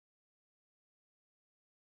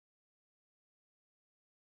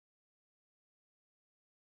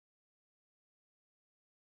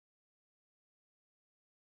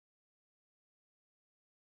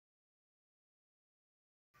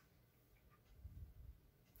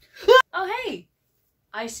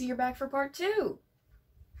I see you're back for part 2.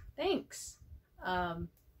 Thanks.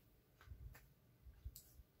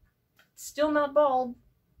 Still not bald.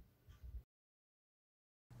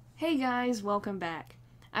 Hey guys, welcome back.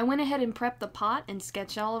 I went ahead and prepped the pot and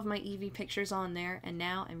sketched all of my EEVEE pictures on there, and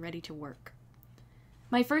now I'm ready to work.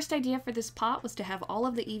 My first idea for this pot was to have all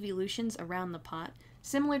of the evolutions around the pot,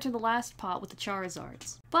 similar to the last pot with the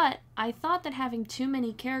Charizards. But I thought that having too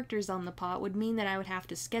many characters on the pot would mean that I would have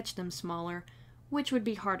to sketch them smaller, which would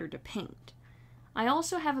be harder to paint. I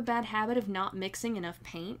also have a bad habit of not mixing enough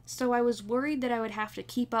paint, so I was worried that I would have to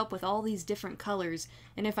keep up with all these different colors,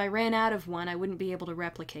 and if I ran out of one, I wouldn't be able to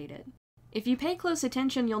replicate it. If you pay close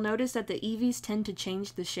attention, you'll notice that the EEVEEs tend to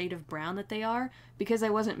change the shade of brown that they are, because I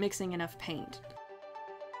wasn't mixing enough paint.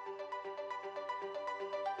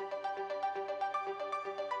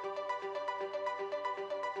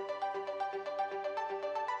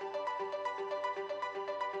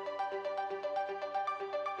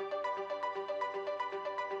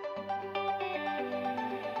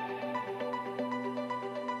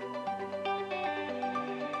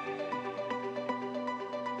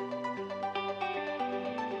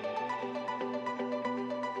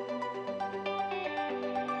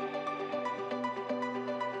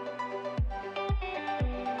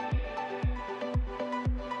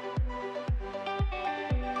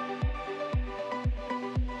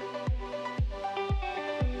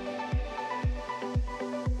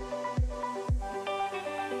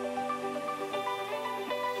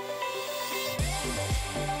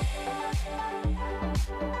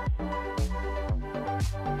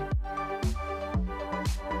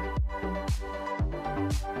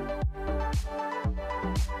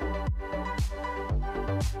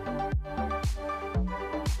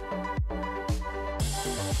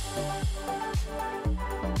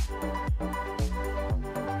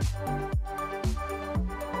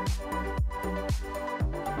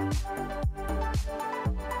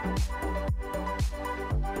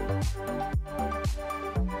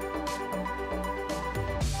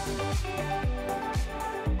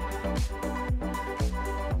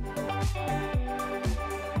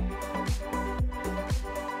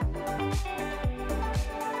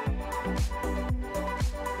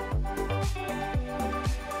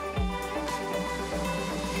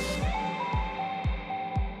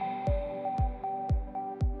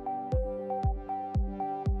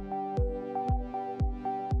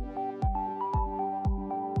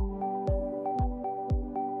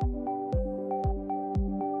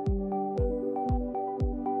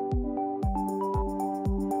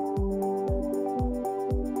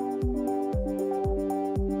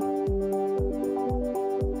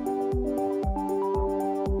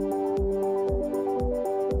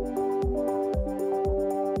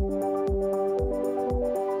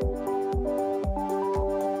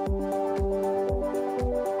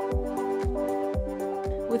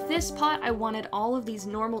 With this pot, I wanted all of these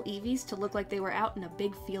normal EEVEEs to look like they were out in a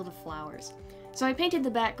big field of flowers. So I painted the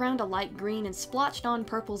background a light green and splotched on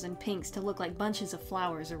purples and pinks to look like bunches of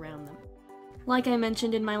flowers around them. Like I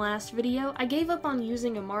mentioned in my last video, I gave up on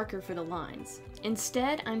using a marker for the lines.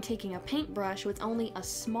 Instead, I'm taking a paintbrush with only a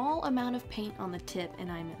small amount of paint on the tip, and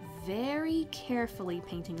I'm very carefully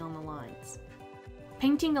painting on the lines.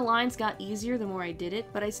 Painting the lines got easier the more I did it,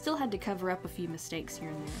 but I still had to cover up a few mistakes here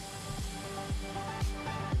and there.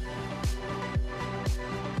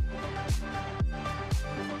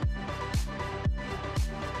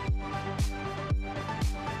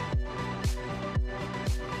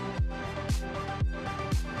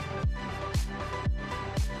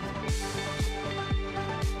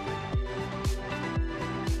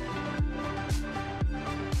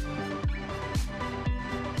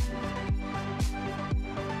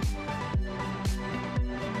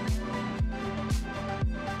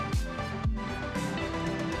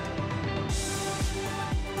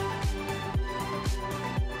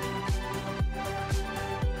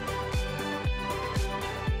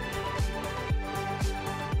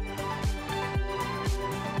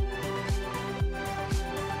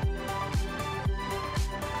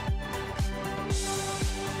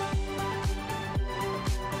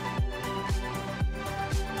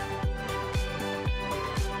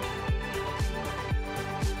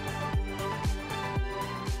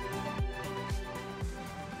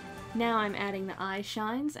 Now I'm adding the eye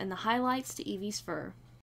shines and the highlights to EEVEE's fur.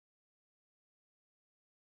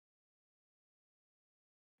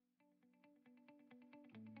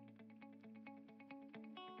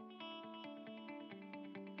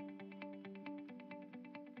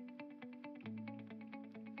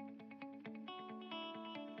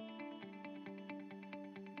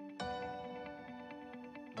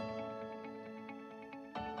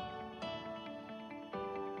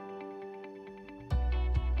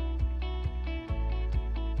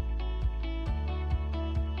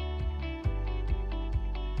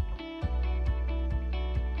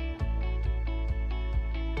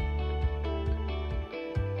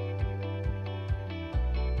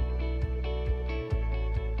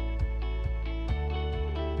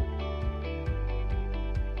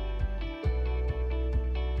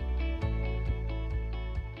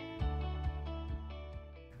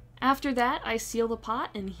 After that, I seal the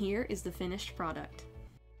pot, and here is the finished product.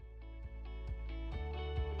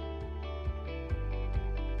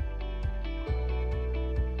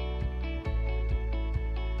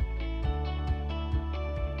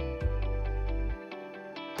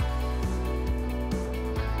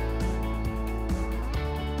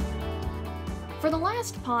 For the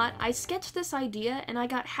last pot, I sketched this idea and I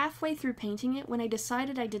got halfway through painting it when I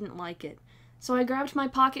decided I didn't like it. So I grabbed my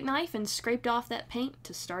pocket knife and scraped off that paint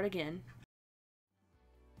to start again.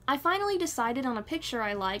 I finally decided on a picture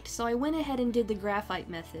I liked, so I went ahead and did the graphite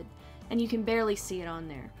method, and you can barely see it on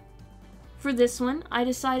there. For this one, I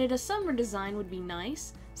decided a summer design would be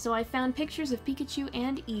nice, so I found pictures of Pikachu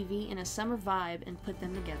and EEVEE in a summer vibe and put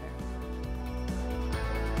them together.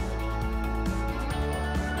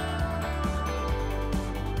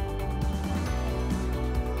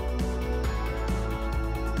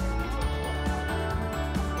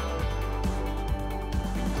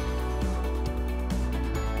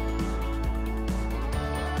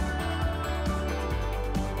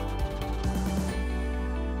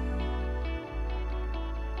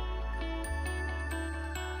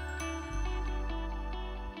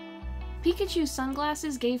 Pikachu's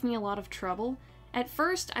sunglasses gave me a lot of trouble. At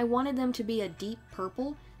first, I wanted them to be a deep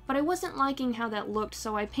purple, but I wasn't liking how that looked,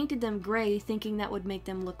 so I painted them gray thinking that would make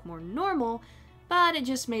them look more normal, but it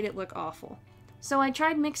just made it look awful. So I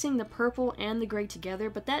tried mixing the purple and the gray together,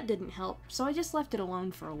 but that didn't help, so I just left it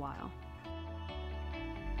alone for a while.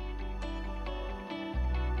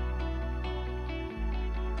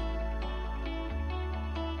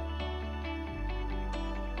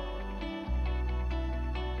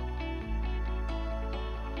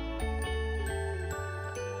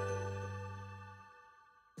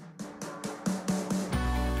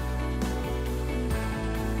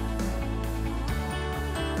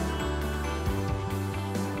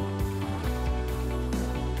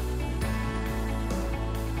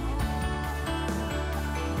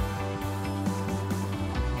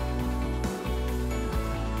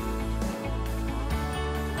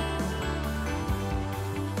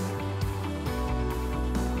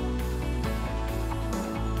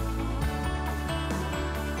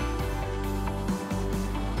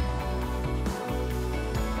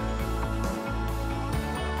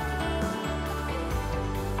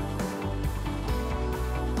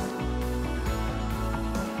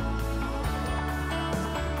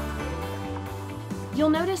 You'll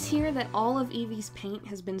notice here that all of EEVEE's paint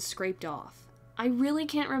has been scraped off. I really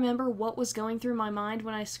can't remember what was going through my mind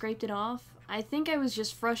when I scraped it off. I think I was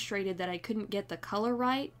just frustrated that I couldn't get the color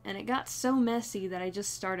right, and it got so messy that I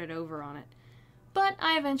just started over on it. But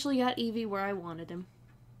I eventually got EEVEE where I wanted him.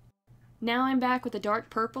 Now I'm back with the dark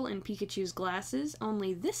purple in Pikachu's glasses,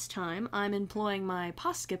 only this time I'm employing my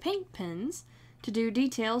Posca paint pens to do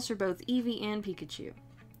details for both EEVEE and Pikachu.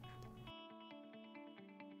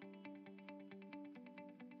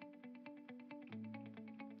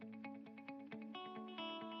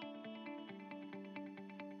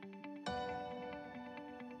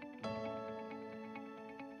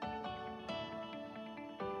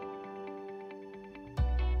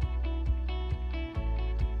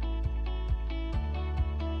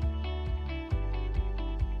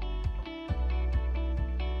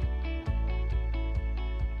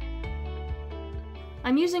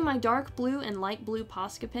 I'm using my dark blue and light blue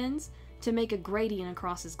Posca pens to make a gradient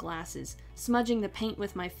across his glasses, smudging the paint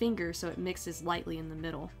with my finger so it mixes lightly in the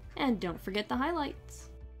middle. And don't forget the highlights!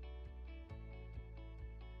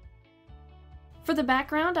 For the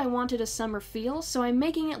background, I wanted a summer feel, so I'm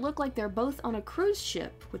making it look like they're both on a cruise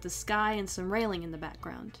ship with the sky and some railing in the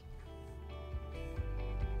background.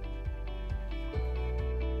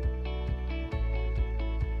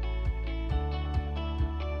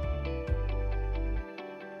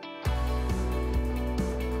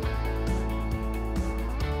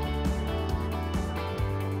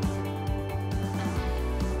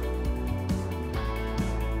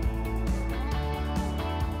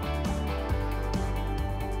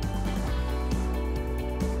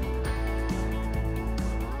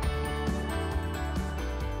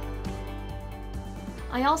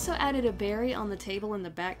 I also added a berry on the table in the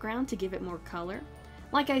background to give it more color.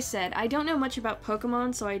 Like I said, I don't know much about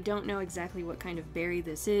Pokemon, so I don't know exactly what kind of berry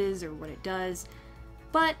this is or what it does,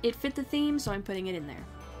 but it fit the theme, so I'm putting it in there.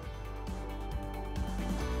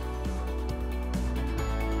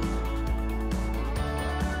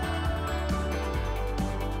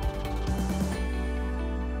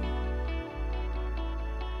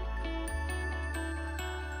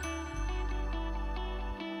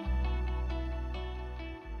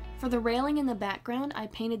 For the railing in the background, I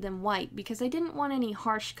painted them white because I didn't want any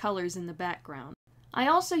harsh colors in the background. I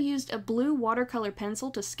also used a blue watercolor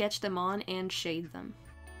pencil to sketch them on and shade them.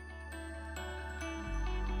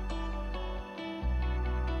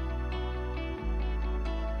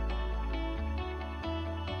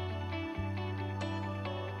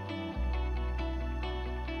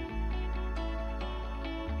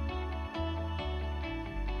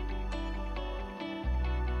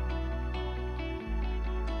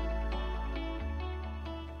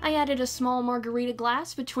 I added a small margarita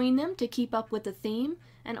glass between them to keep up with the theme,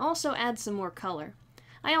 and also add some more color.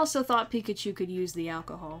 I also thought Pikachu could use the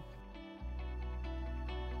alcohol.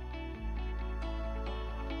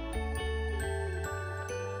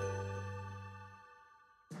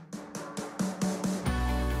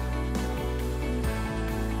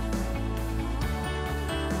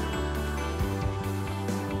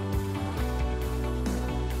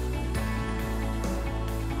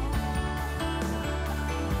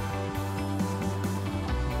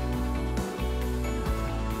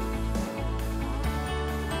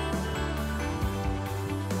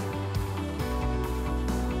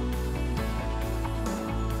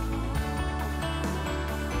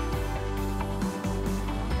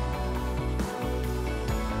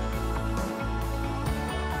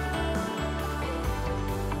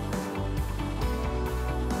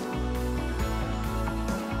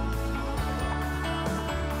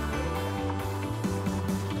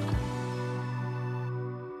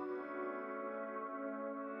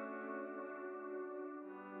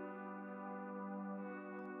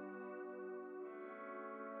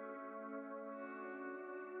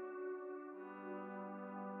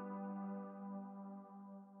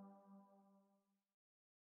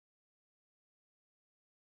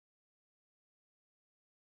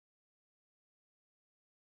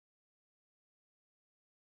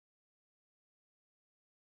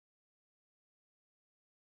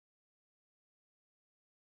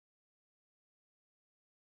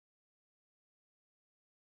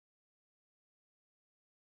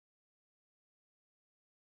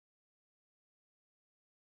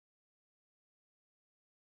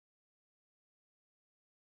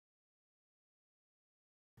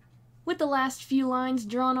 With the last few lines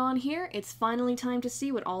drawn on here, it's finally time to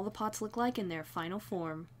see what all the pots look like in their final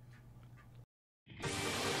form.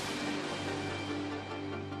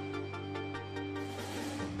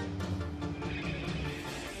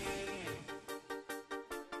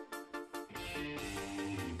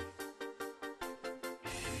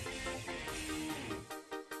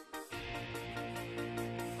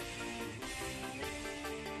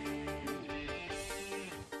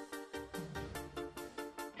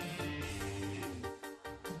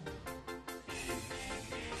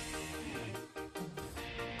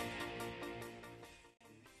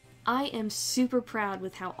 I am super proud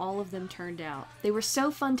with how all of them turned out. They were so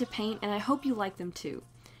fun to paint, and I hope you like them too.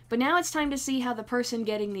 But now it's time to see how the person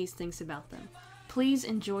getting these thinks about them. Please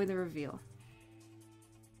enjoy the reveal.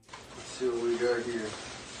 Let's see what we got here.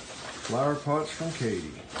 Flower pots from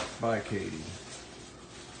Katie. By Katie.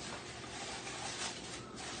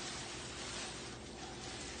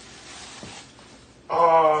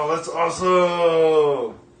 Oh, that's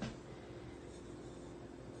awesome!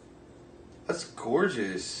 That's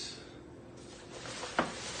gorgeous.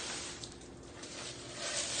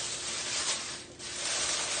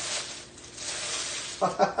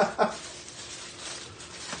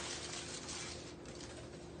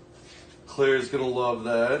 Claire's gonna love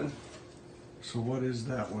that. So what is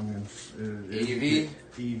that one? EEVEE?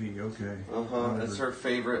 EEVEE, okay. That's her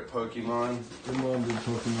favorite Pokemon. Your mom did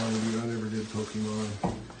Pokemon, I never did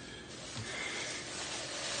Pokemon.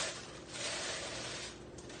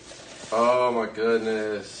 Oh my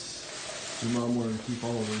goodness. Your mom wanted to keep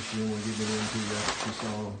all of them, she didn't want to give it into that, she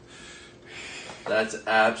saw them. That's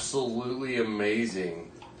absolutely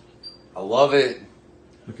amazing. I love it.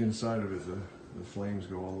 Look inside of it, the flames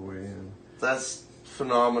go all the way in. That's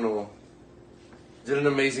phenomenal. Did an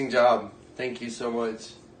amazing job. Thank you so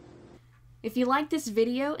much. If you like this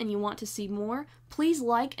video and you want to see more, please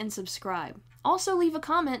like and subscribe. Also leave a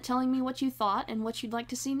comment telling me what you thought and what you'd like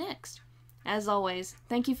to see next. As always,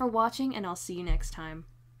 thank you for watching, and I'll see you next time.